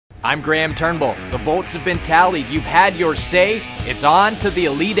I'm Graham Turnbull. The votes have been tallied. You've had your say. It's on to the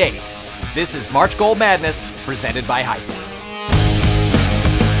Elite Eight. This is March Gold Madness, presented by High-Tech.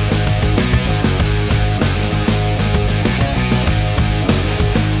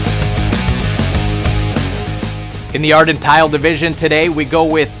 In the Ardent Tile division today, we go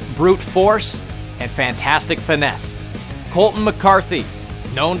with brute force and fantastic finesse. Colton McCarthy,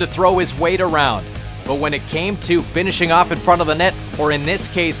 known to throw his weight around, but when it came to finishing off in front of the net, or in this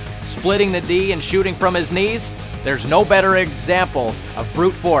case, splitting the D and shooting from his knees, there's no better example of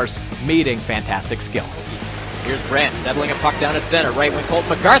brute force meeting fantastic skill. Here's Brant settling a puck down at center. Right wing Colton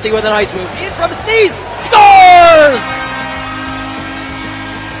McCarthy with a nice move. In from his knees. Scores!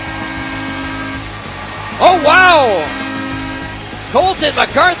 Oh, wow! Colton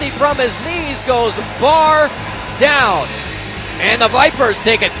McCarthy from his knees goes bar down. And the Vipers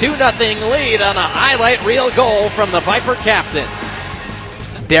take a 2-0 lead on a highlight reel goal from the Viper captain.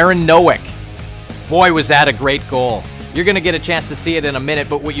 Darren Nowick. Boy, was that a great goal. You're going to get a chance to see it in a minute,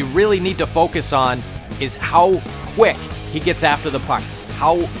 but what you really need to focus on is how quick he gets after the puck,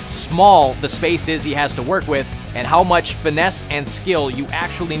 how small the space is he has to work with, and how much finesse and skill you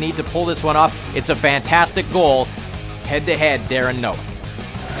actually need to pull this one off. It's a fantastic goal. Head-to-head, Darren Nowick.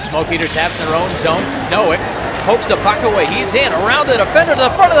 Smoke Eaters have it in their own zone. Nowick pokes the puck away. He's in, around the defender to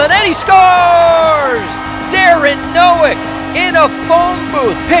the front of the net. He scores! Darren Nowick in a phone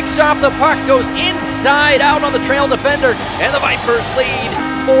booth, picks off the puck, goes inside out on the trail defender, and the Vipers lead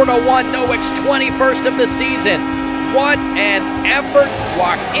 4-1. Nowick's 21st of the season. What an effort.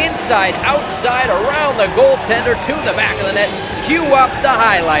 Walks inside, outside, around the goaltender to the back of the net. Cue up the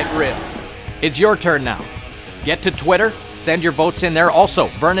highlight reel. It's your turn now. Get to Twitter, send your votes in there. Also,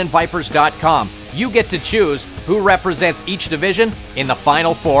 VernonVipers.com. You get to choose who represents each division in the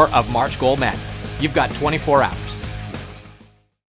Final Four of March Gold Madness. You've got 24 hours.